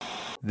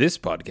This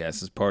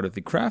podcast is part of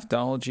the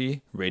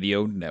Craftology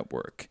Radio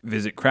Network.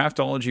 Visit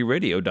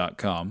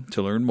craftologyradio.com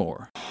to learn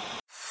more.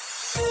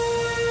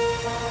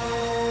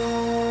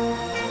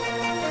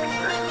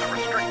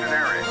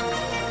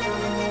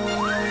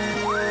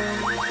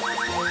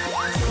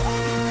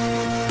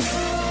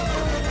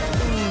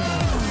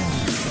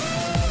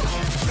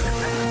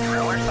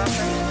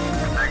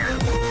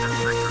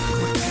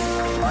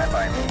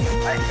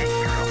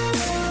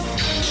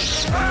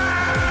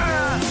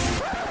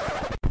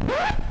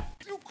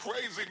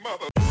 Crazy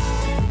mother.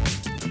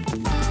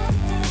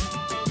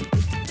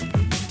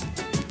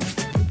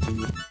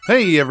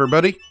 Hey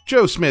everybody,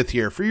 Joe Smith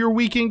here for your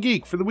Week in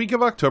Geek for the week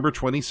of October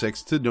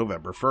 26th to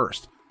November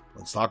 1st.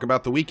 Let's talk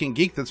about the Week in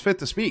Geek that's fit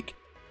to speak.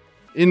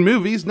 In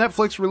movies,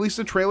 Netflix released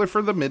a trailer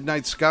for The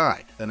Midnight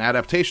Sky, an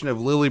adaptation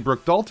of Lily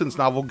Brooke Dalton's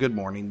novel Good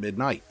Morning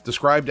Midnight.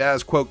 Described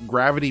as, quote,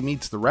 Gravity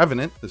Meets the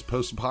Revenant, this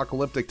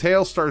post-apocalyptic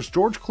tale stars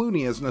George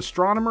Clooney as an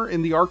astronomer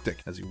in the Arctic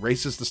as he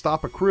races to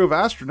stop a crew of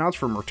astronauts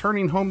from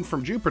returning home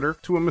from Jupiter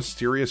to a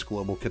mysterious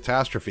global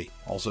catastrophe.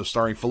 Also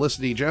starring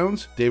Felicity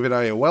Jones, David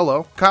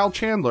Oyelowo, Kyle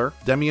Chandler,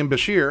 Demian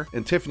Bashir,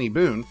 and Tiffany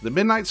Boone, The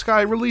Midnight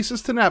Sky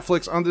releases to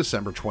Netflix on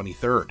December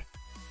 23rd.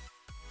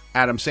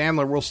 Adam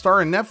Sandler will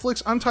star in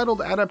Netflix's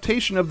untitled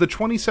adaptation of the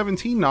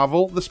 2017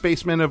 novel The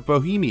Spacemen of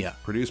Bohemia.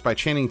 Produced by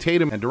Channing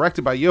Tatum and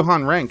directed by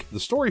Johan Renck, the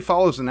story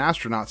follows an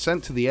astronaut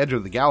sent to the edge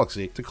of the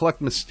galaxy to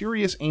collect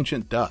mysterious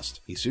ancient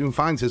dust. He soon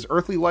finds his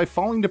earthly life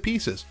falling to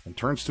pieces and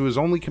turns to his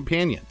only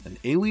companion, an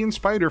alien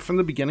spider from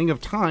the beginning of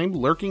time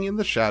lurking in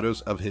the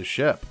shadows of his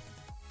ship.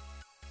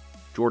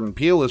 Jordan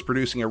Peele is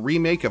producing a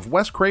remake of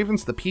Wes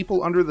Craven's The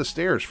People Under the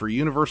Stairs for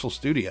Universal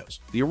Studios.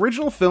 The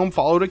original film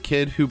followed a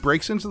kid who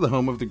breaks into the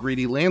home of the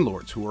greedy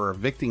landlords who are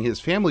evicting his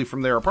family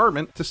from their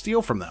apartment to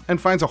steal from them, and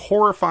finds a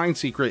horrifying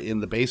secret in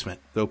the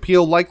basement. Though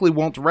Peele likely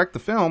won't direct the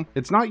film,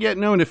 it's not yet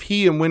known if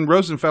he and Win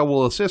Rosenfeld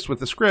will assist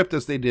with the script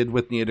as they did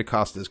with Nia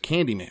DaCosta's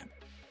Candyman.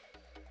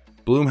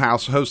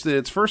 Blumhouse hosted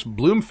its first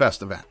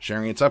Bloomfest event,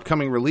 sharing its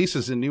upcoming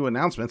releases and new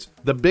announcements.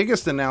 The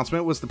biggest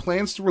announcement was the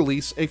plans to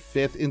release a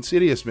fifth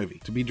Insidious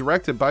movie, to be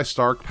directed by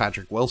star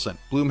Patrick Wilson.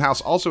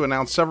 Blumhouse also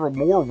announced several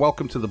more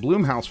Welcome to the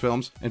Blumhouse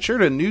films, and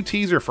shared a new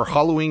teaser for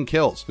Halloween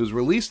Kills, whose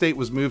release date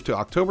was moved to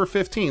October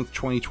 15th,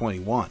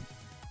 2021.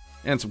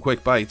 And some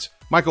quick bites.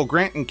 Michael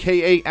Grant and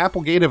K.A.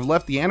 Applegate have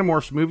left the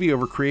Animorphs movie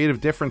over creative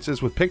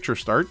differences with picture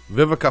start.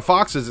 Vivica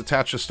Fox is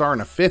attached to star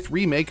in a fifth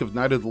remake of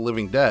Night of the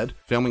Living Dead.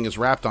 Filming is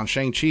wrapped on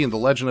Shang-Chi and the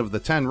Legend of the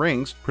Ten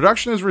Rings.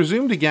 Production has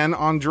resumed again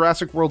on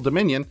Jurassic World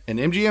Dominion, and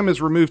MGM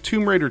has removed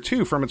Tomb Raider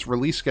 2 from its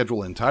release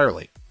schedule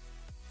entirely.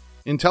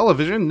 In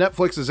television,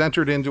 Netflix has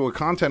entered into a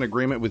content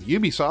agreement with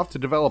Ubisoft to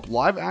develop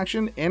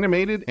live-action,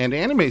 animated, and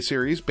anime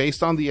series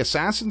based on the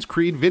Assassin's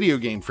Creed video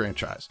game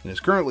franchise, and is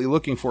currently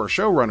looking for a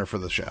showrunner for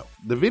the show.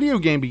 The video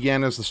game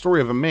began as the story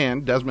of a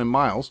man, Desmond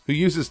Miles, who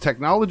uses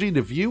technology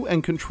to view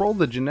and control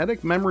the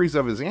genetic memories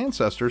of his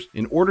ancestors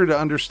in order to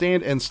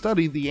understand and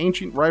study the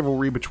ancient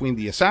rivalry between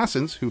the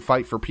Assassins, who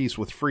fight for peace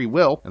with free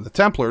will, and the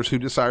Templars, who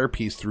desire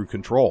peace through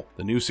control.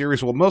 The new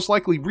series will most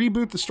likely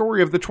reboot the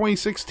story of the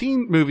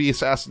 2016 movie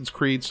Assassin's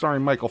Creed, starring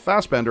Michael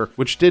Fassbender,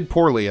 which did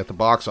poorly at the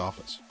box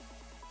office.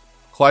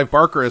 Clive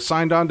Barker has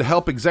signed on to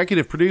help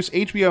executive produce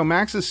HBO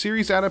Max's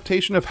series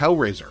adaptation of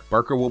Hellraiser.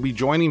 Barker will be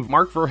joining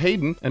Mark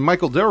Verheiden and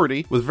Michael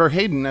Dougherty, with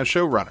Verheiden as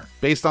showrunner.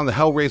 Based on the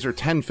Hellraiser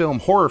 10-film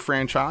horror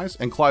franchise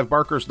and Clive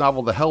Barker's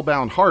novel The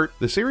Hellbound Heart,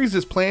 the series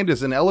is planned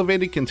as an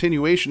elevated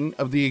continuation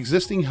of the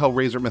existing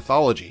Hellraiser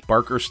mythology.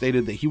 Barker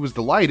stated that he was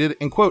delighted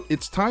and, quote,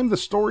 "It's time the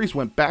stories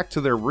went back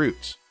to their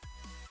roots."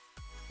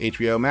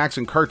 HBO Max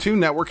and Cartoon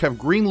Network have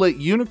greenlit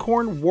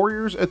Unicorn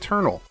Warriors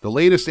Eternal, the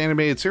latest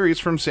animated series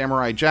from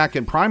Samurai Jack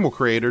and Primal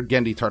creator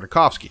Genndy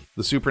Tartakovsky.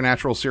 The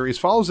supernatural series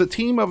follows a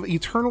team of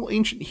eternal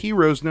ancient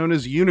heroes known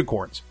as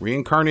unicorns,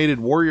 reincarnated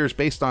warriors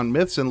based on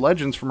myths and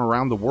legends from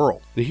around the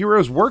world. The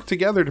heroes work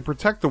together to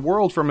protect the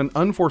world from an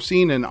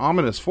unforeseen and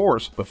ominous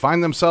force, but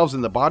find themselves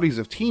in the bodies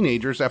of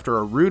teenagers after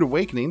a rude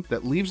awakening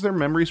that leaves their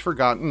memories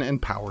forgotten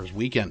and powers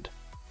weakened.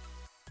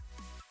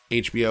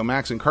 HBO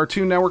Max and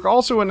Cartoon Network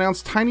also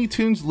announced Tiny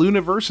Toons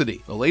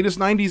Looniversity, the latest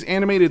 90s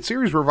animated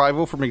series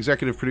revival from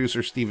executive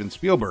producer Steven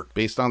Spielberg.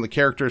 Based on the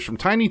characters from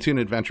Tiny Toon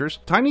Adventures,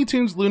 Tiny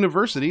Toons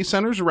Looniversity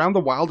centers around the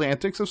wild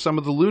antics of some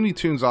of the Looney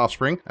Tunes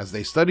offspring as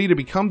they study to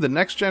become the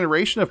next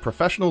generation of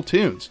professional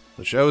toons.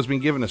 The show has been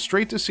given a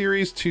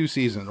straight-to-series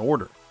 2-season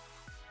order.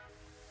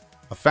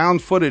 A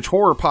found-footage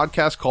horror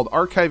podcast called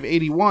Archive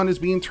 81 is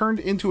being turned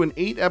into an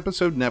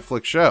 8-episode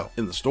Netflix show.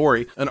 In the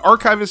story, an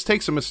archivist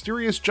takes a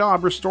mysterious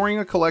job restoring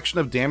a collection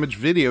of damaged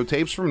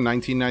videotapes from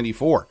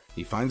 1994.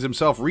 He finds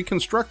himself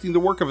reconstructing the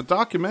work of a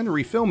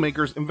documentary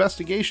filmmaker's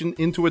investigation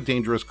into a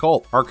dangerous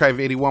cult. Archive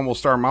 81 will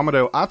star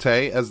Mamoudou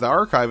Athie as the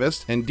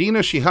archivist and Dina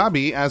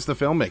Shihabi as the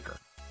filmmaker.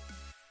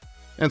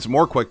 And some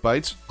more quick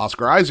bites.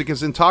 Oscar Isaac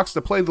is in talks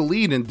to play the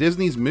lead in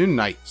Disney's Moon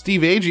Knight.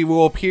 Steve Agee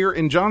will appear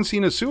in John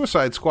Cena's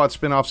Suicide Squad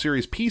spin-off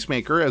series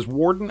Peacemaker as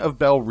Warden of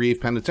Belle Reve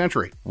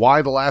Penitentiary.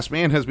 Why: The Last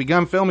Man has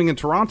begun filming in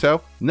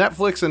Toronto.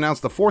 Netflix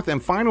announced the fourth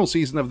and final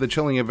season of The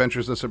Chilling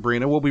Adventures of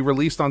Sabrina will be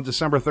released on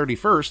December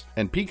 31st,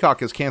 and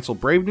Peacock has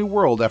canceled Brave New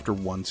World after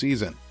one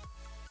season.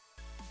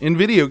 In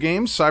video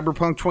games,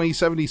 Cyberpunk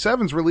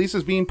 2077's release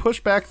is being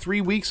pushed back 3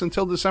 weeks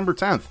until December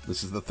 10th.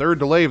 This is the third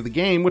delay of the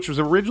game, which was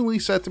originally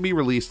set to be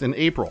released in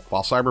April.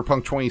 While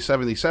Cyberpunk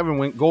 2077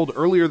 went gold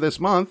earlier this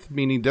month,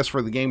 meaning discs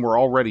for the game were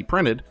already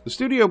printed, the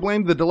studio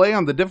blamed the delay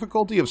on the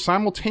difficulty of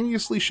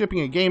simultaneously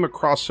shipping a game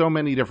across so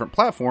many different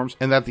platforms,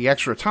 and that the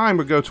extra time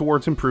would go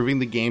towards improving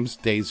the game's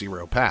Day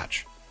Zero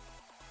patch.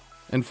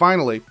 And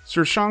finally,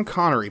 Sir Sean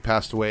Connery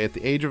passed away at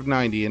the age of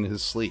 90 in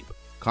his sleep.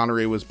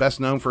 Connery was best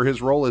known for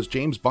his role as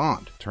James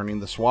Bond, turning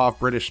the suave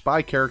British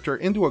spy character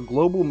into a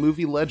global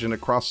movie legend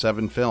across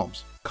 7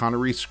 films.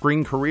 Connery's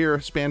screen career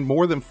spanned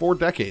more than 4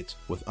 decades,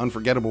 with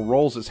unforgettable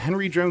roles as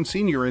Henry Jones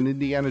Sr. in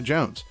Indiana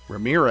Jones,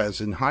 Ramirez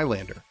in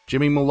Highlander,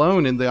 Jimmy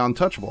Malone in The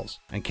Untouchables,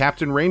 and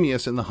Captain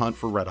Ramius in The Hunt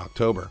for Red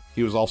October.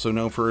 He was also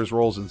known for his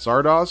roles in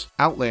Zardoz,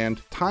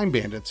 Outland, Time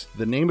Bandits,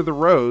 The Name of the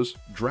Rose,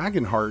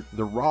 Dragonheart,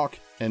 The Rock,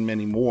 and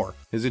many more.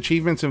 His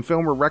achievements in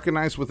film were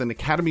recognized with an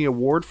Academy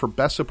Award for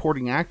Best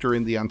Supporting Actor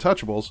in The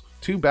Untouchables,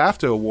 2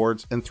 BAFTA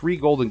Awards, and 3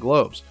 Golden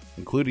Globes,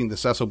 including the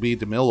Cecil B.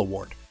 DeMille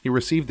Award. He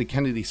received the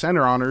Kennedy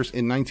Center Honors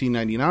in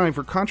 1999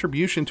 for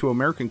contribution to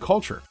American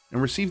culture,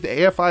 and received the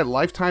AFI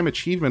Lifetime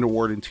Achievement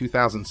Award in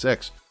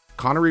 2006.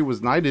 Connery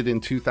was knighted in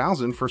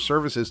 2000 for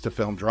services to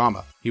film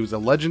drama. He was a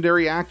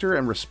legendary actor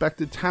and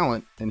respected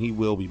talent, and he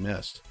will be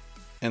missed.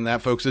 And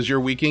that, folks, is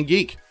your Week in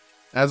Geek.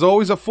 As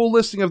always, a full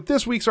listing of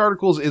this week's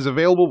articles is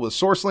available with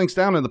source links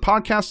down in the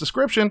podcast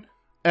description,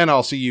 and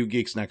I'll see you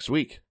geeks next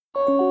week.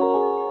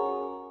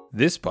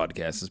 This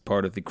podcast is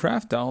part of the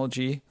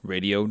Craftology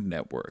Radio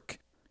Network.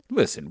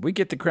 Listen, We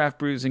Get the Craft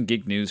Brews and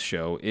Geek News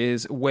show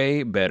is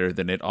way better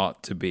than it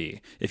ought to be.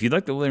 If you'd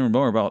like to learn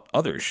more about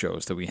other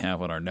shows that we have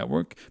on our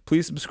network,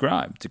 please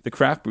subscribe to the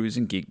Craft Brews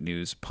and Geek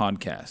News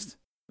podcast.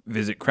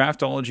 Visit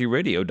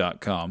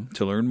craftologyradio.com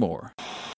to learn more.